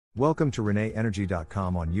Welcome to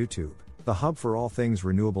ReneEnergy.com on YouTube, the hub for all things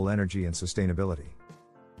renewable energy and sustainability.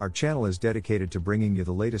 Our channel is dedicated to bringing you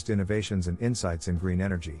the latest innovations and insights in green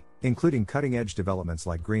energy, including cutting-edge developments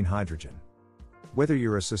like green hydrogen. Whether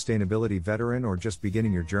you're a sustainability veteran or just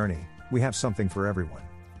beginning your journey, we have something for everyone.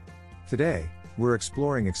 Today, we're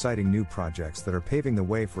exploring exciting new projects that are paving the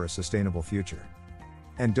way for a sustainable future.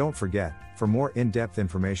 And don't forget, for more in-depth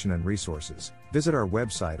information and resources, visit our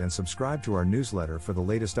website and subscribe to our newsletter for the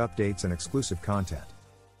latest updates and exclusive content.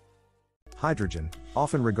 Hydrogen,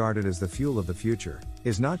 often regarded as the fuel of the future,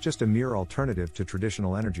 is not just a mere alternative to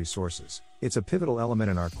traditional energy sources, it's a pivotal element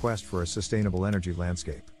in our quest for a sustainable energy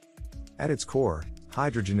landscape. At its core,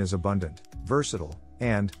 hydrogen is abundant, versatile,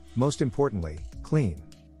 and, most importantly, clean.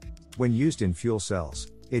 When used in fuel cells,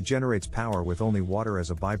 it generates power with only water as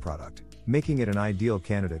a byproduct, making it an ideal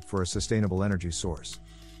candidate for a sustainable energy source.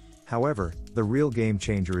 However, the real game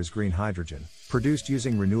changer is green hydrogen, produced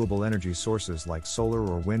using renewable energy sources like solar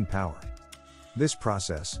or wind power. This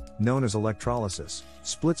process, known as electrolysis,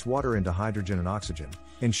 splits water into hydrogen and oxygen,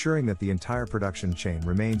 ensuring that the entire production chain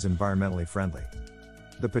remains environmentally friendly.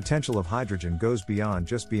 The potential of hydrogen goes beyond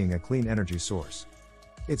just being a clean energy source.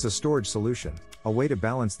 It's a storage solution, a way to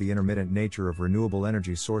balance the intermittent nature of renewable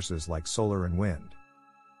energy sources like solar and wind.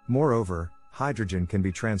 Moreover, hydrogen can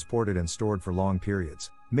be transported and stored for long periods,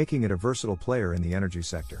 making it a versatile player in the energy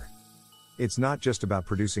sector. It's not just about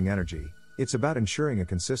producing energy, it's about ensuring a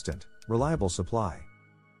consistent, reliable supply.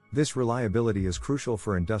 This reliability is crucial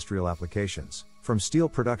for industrial applications, from steel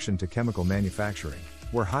production to chemical manufacturing,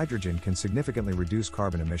 where hydrogen can significantly reduce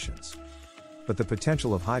carbon emissions. But the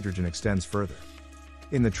potential of hydrogen extends further.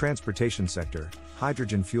 In the transportation sector,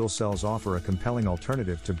 hydrogen fuel cells offer a compelling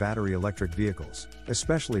alternative to battery electric vehicles,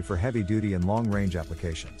 especially for heavy-duty and long-range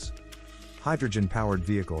applications. Hydrogen-powered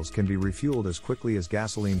vehicles can be refueled as quickly as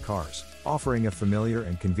gasoline cars, offering a familiar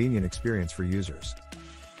and convenient experience for users.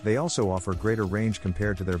 They also offer greater range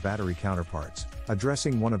compared to their battery counterparts,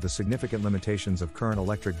 addressing one of the significant limitations of current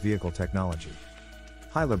electric vehicle technology.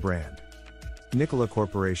 HYLA brand. Nikola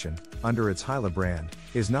Corporation, under its HYLA brand,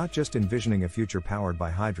 is not just envisioning a future powered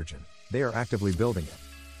by hydrogen, they are actively building it.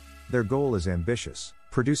 Their goal is ambitious,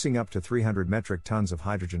 producing up to 300 metric tons of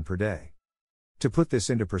hydrogen per day. To put this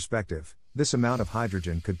into perspective, this amount of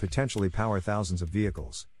hydrogen could potentially power thousands of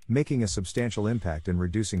vehicles, making a substantial impact in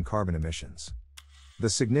reducing carbon emissions. The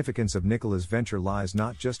significance of Nikola's venture lies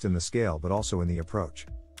not just in the scale but also in the approach.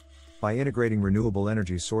 By integrating renewable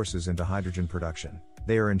energy sources into hydrogen production,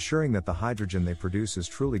 they are ensuring that the hydrogen they produce is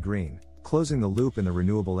truly green, closing the loop in the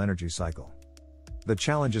renewable energy cycle. The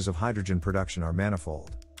challenges of hydrogen production are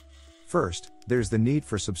manifold. First, there's the need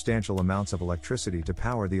for substantial amounts of electricity to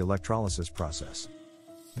power the electrolysis process.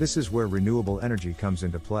 This is where renewable energy comes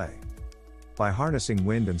into play. By harnessing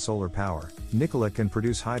wind and solar power, Nikola can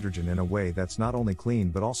produce hydrogen in a way that's not only clean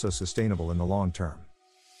but also sustainable in the long term.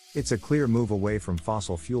 It's a clear move away from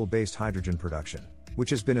fossil fuel-based hydrogen production, which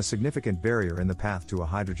has been a significant barrier in the path to a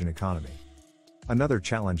hydrogen economy. Another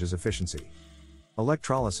challenge is efficiency.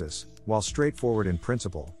 Electrolysis, while straightforward in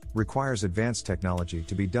principle, requires advanced technology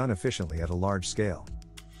to be done efficiently at a large scale.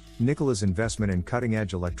 Nikola's investment in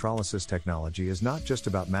cutting-edge electrolysis technology is not just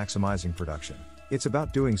about maximizing production, it's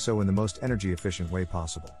about doing so in the most energy-efficient way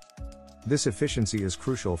possible. This efficiency is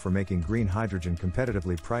crucial for making green hydrogen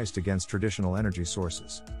competitively priced against traditional energy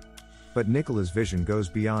sources. But Nikola's vision goes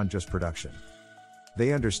beyond just production.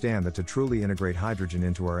 They understand that to truly integrate hydrogen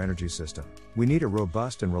into our energy system, we need a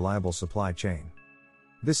robust and reliable supply chain.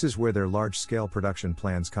 This is where their large-scale production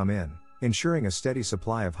plans come in, ensuring a steady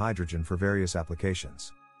supply of hydrogen for various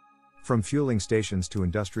applications. From fueling stations to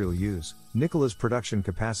industrial use, Nikola's production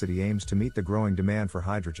capacity aims to meet the growing demand for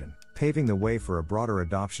hydrogen, paving the way for a broader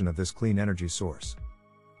adoption of this clean energy source.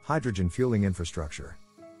 Hydrogen fueling infrastructure.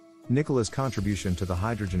 Nikola's contribution to the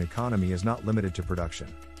hydrogen economy is not limited to production,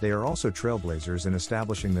 they are also trailblazers in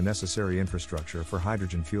establishing the necessary infrastructure for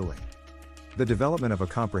hydrogen fueling. The development of a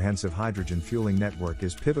comprehensive hydrogen fueling network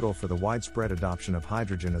is pivotal for the widespread adoption of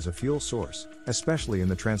hydrogen as a fuel source, especially in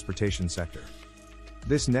the transportation sector.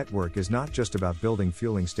 This network is not just about building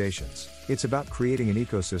fueling stations, it's about creating an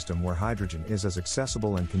ecosystem where hydrogen is as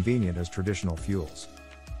accessible and convenient as traditional fuels.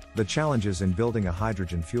 The challenges in building a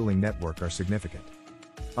hydrogen fueling network are significant.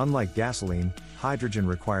 Unlike gasoline, hydrogen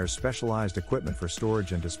requires specialized equipment for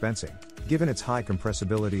storage and dispensing, given its high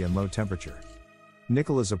compressibility and low temperature.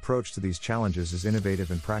 Nikola's approach to these challenges is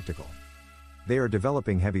innovative and practical. They are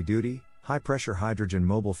developing heavy-duty, high-pressure hydrogen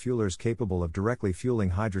mobile fuelers capable of directly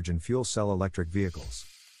fueling hydrogen fuel cell electric vehicles.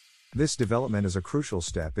 This development is a crucial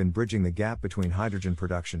step in bridging the gap between hydrogen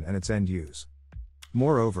production and its end use.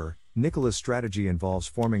 Moreover, Nikola's strategy involves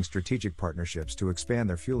forming strategic partnerships to expand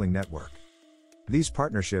their fueling network. These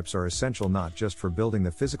partnerships are essential not just for building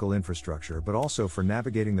the physical infrastructure but also for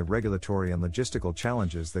navigating the regulatory and logistical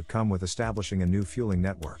challenges that come with establishing a new fueling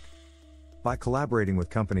network. By collaborating with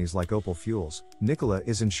companies like Opal Fuels, Nikola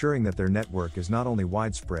is ensuring that their network is not only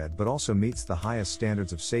widespread but also meets the highest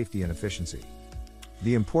standards of safety and efficiency.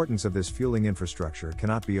 The importance of this fueling infrastructure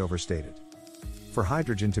cannot be overstated. For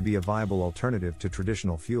hydrogen to be a viable alternative to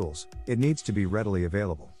traditional fuels, it needs to be readily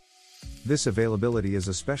available. This availability is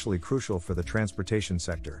especially crucial for the transportation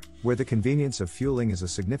sector, where the convenience of fueling is a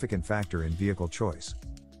significant factor in vehicle choice.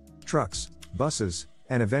 Trucks, buses,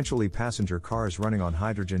 and eventually passenger cars running on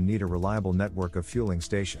hydrogen need a reliable network of fueling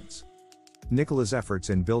stations. Nikola's efforts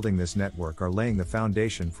in building this network are laying the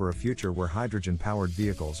foundation for a future where hydrogen-powered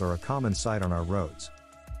vehicles are a common sight on our roads.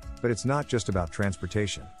 But it's not just about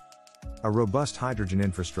transportation. A robust hydrogen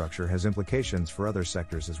infrastructure has implications for other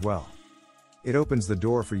sectors as well. It opens the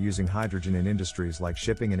door for using hydrogen in industries like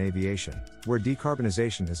shipping and aviation, where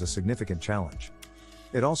decarbonization is a significant challenge.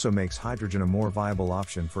 It also makes hydrogen a more viable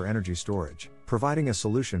option for energy storage, providing a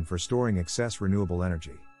solution for storing excess renewable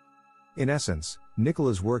energy. In essence,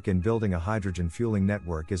 Nikola's work in building a hydrogen fueling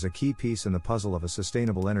network is a key piece in the puzzle of a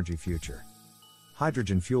sustainable energy future.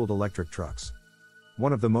 Hydrogen-fueled electric trucks.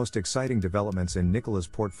 One of the most exciting developments in Nikola's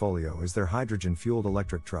portfolio is their hydrogen-fueled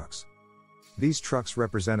electric trucks. These trucks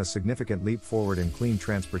represent a significant leap forward in clean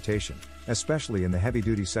transportation, especially in the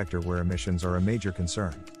heavy-duty sector where emissions are a major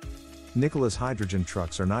concern. Nikola's hydrogen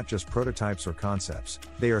trucks are not just prototypes or concepts,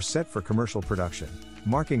 they are set for commercial production,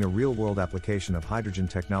 marking a real-world application of hydrogen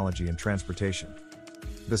technology in transportation.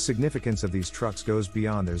 The significance of these trucks goes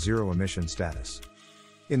beyond their zero-emission status.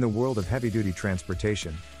 In the world of heavy-duty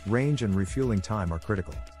transportation, range and refueling time are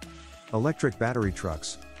critical. Electric battery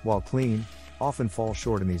trucks, while clean, often fall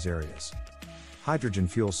short in these areas. Hydrogen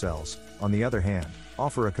fuel cells, on the other hand,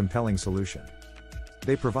 offer a compelling solution.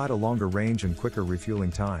 They provide a longer range and quicker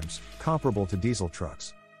refueling times, comparable to diesel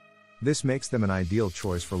trucks. This makes them an ideal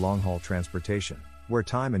choice for long-haul transportation, where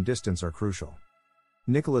time and distance are crucial.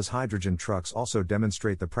 Nikola's hydrogen trucks also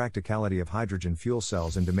demonstrate the practicality of hydrogen fuel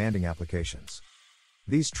cells in demanding applications.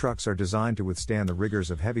 These trucks are designed to withstand the rigors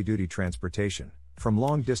of heavy-duty transportation, from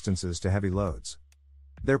long distances to heavy loads.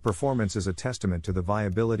 Their performance is a testament to the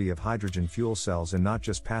viability of hydrogen fuel cells in not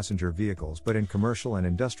just passenger vehicles but in commercial and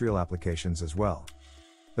industrial applications as well.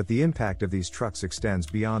 But the impact of these trucks extends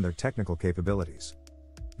beyond their technical capabilities.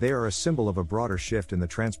 They are a symbol of a broader shift in the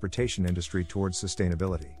transportation industry towards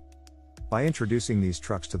sustainability. By introducing these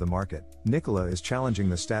trucks to the market, Nikola is challenging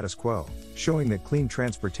the status quo, showing that clean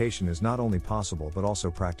transportation is not only possible but also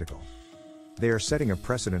practical. They are setting a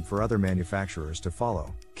precedent for other manufacturers to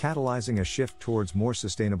follow, catalyzing a shift towards more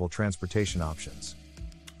sustainable transportation options.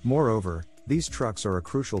 Moreover, these trucks are a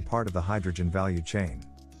crucial part of the hydrogen value chain.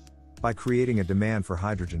 By creating a demand for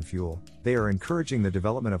hydrogen fuel, they are encouraging the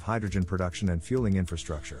development of hydrogen production and fueling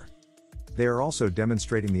infrastructure. They are also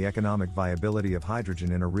demonstrating the economic viability of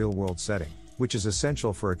hydrogen in a real-world setting, which is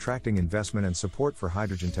essential for attracting investment and support for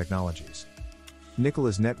hydrogen technologies.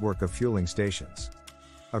 Nikola's network of fueling stations.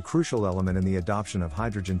 A crucial element in the adoption of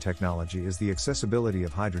hydrogen technology is the accessibility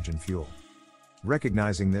of hydrogen fuel.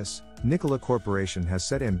 Recognizing this, Nikola Corporation has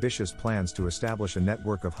set ambitious plans to establish a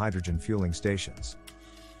network of hydrogen fueling stations.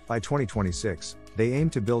 By 2026, they aim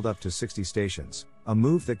to build up to 60 stations, a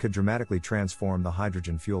move that could dramatically transform the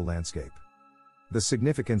hydrogen fuel landscape. The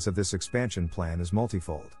significance of this expansion plan is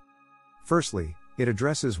multifold. Firstly, it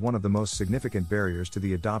addresses one of the most significant barriers to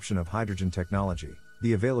the adoption of hydrogen technology,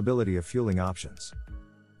 the availability of fueling options.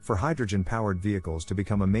 For hydrogen-powered vehicles to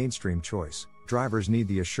become a mainstream choice, drivers need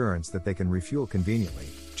the assurance that they can refuel conveniently,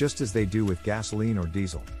 just as they do with gasoline or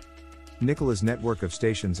diesel. Nikola's network of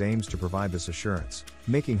stations aims to provide this assurance,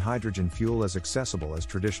 making hydrogen fuel as accessible as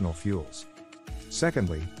traditional fuels.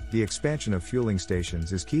 Secondly, the expansion of fueling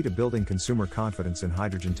stations is key to building consumer confidence in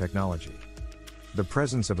hydrogen technology. The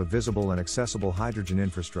presence of a visible and accessible hydrogen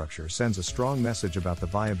infrastructure sends a strong message about the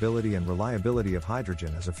viability and reliability of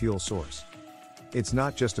hydrogen as a fuel source. It's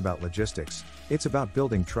not just about logistics, it's about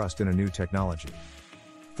building trust in a new technology.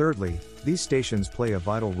 Thirdly, these stations play a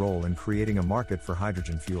vital role in creating a market for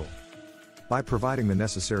hydrogen fuel. By providing the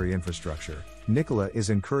necessary infrastructure, Nikola is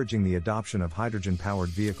encouraging the adoption of hydrogen-powered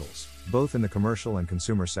vehicles, both in the commercial and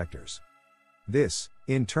consumer sectors. This,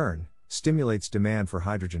 in turn, stimulates demand for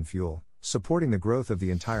hydrogen fuel, supporting the growth of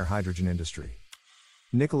the entire hydrogen industry.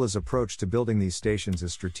 Nikola's approach to building these stations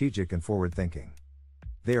is strategic and forward-thinking.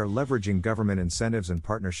 They are leveraging government incentives and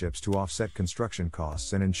partnerships to offset construction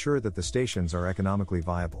costs and ensure that the stations are economically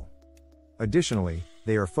viable. Additionally,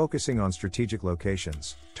 they are focusing on strategic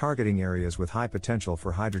locations, targeting areas with high potential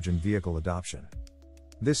for hydrogen vehicle adoption.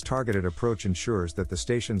 This targeted approach ensures that the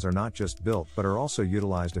stations are not just built but are also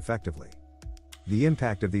utilized effectively. The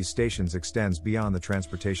impact of these stations extends beyond the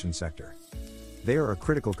transportation sector. They are a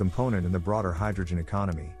critical component in the broader hydrogen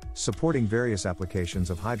economy, supporting various applications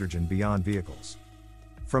of hydrogen beyond vehicles.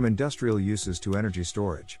 From industrial uses to energy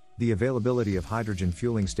storage, the availability of hydrogen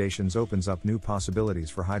fueling stations opens up new possibilities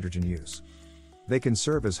for hydrogen use. They can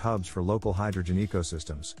serve as hubs for local hydrogen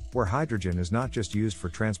ecosystems, where hydrogen is not just used for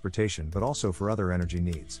transportation but also for other energy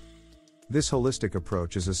needs. This holistic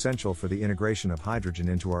approach is essential for the integration of hydrogen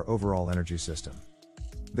into our overall energy system.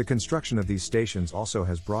 The construction of these stations also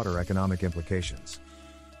has broader economic implications.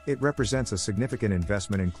 It represents a significant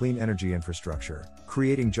investment in clean energy infrastructure,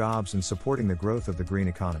 creating jobs and supporting the growth of the green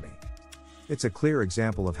economy. It's a clear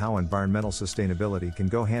example of how environmental sustainability can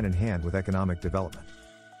go hand in hand with economic development.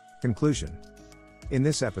 Conclusion. In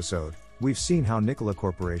this episode, we've seen how Nikola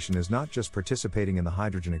Corporation is not just participating in the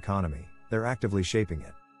hydrogen economy, they're actively shaping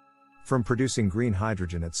it. From producing green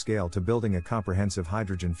hydrogen at scale to building a comprehensive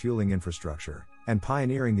hydrogen fueling infrastructure, and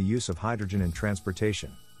pioneering the use of hydrogen in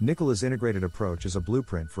transportation, Nikola's integrated approach is a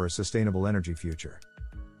blueprint for a sustainable energy future.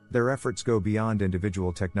 Their efforts go beyond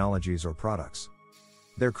individual technologies or products.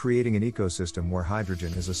 They're creating an ecosystem where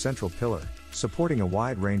hydrogen is a central pillar, supporting a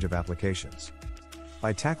wide range of applications.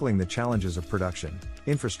 By tackling the challenges of production,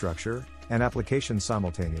 infrastructure, and applications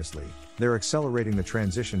simultaneously, they're accelerating the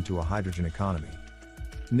transition to a hydrogen economy.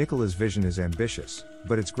 Nikola's vision is ambitious,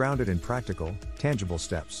 but it's grounded in practical, tangible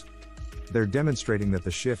steps. They're demonstrating that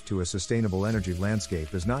the shift to a sustainable energy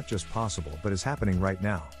landscape is not just possible but is happening right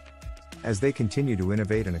now. As they continue to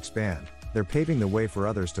innovate and expand, they're paving the way for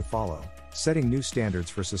others to follow, setting new standards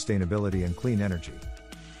for sustainability and clean energy.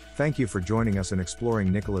 Thank you for joining us in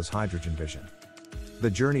exploring Nikola's hydrogen vision. The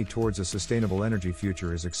journey towards a sustainable energy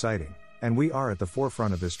future is exciting, and we are at the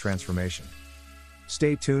forefront of this transformation.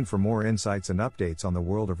 Stay tuned for more insights and updates on the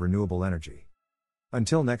world of renewable energy.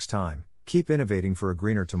 Until next time, keep innovating for a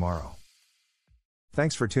greener tomorrow.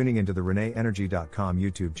 Thanks for tuning into the ReneEnergy.com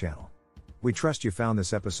YouTube channel. We trust you found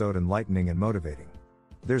this episode enlightening and motivating.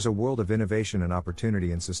 There's a world of innovation and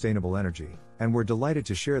opportunity in sustainable energy, and we're delighted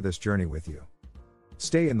to share this journey with you.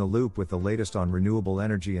 Stay in the loop with the latest on renewable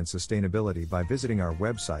energy and sustainability by visiting our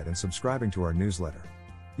website and subscribing to our newsletter.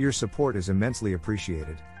 Your support is immensely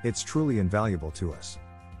appreciated, it's truly invaluable to us.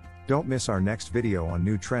 Don't miss our next video on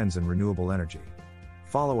new trends in renewable energy.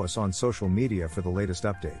 Follow us on social media for the latest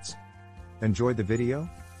updates. Enjoyed the video?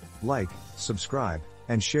 Like, subscribe,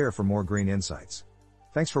 and share for more green insights.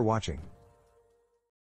 Thanks for watching.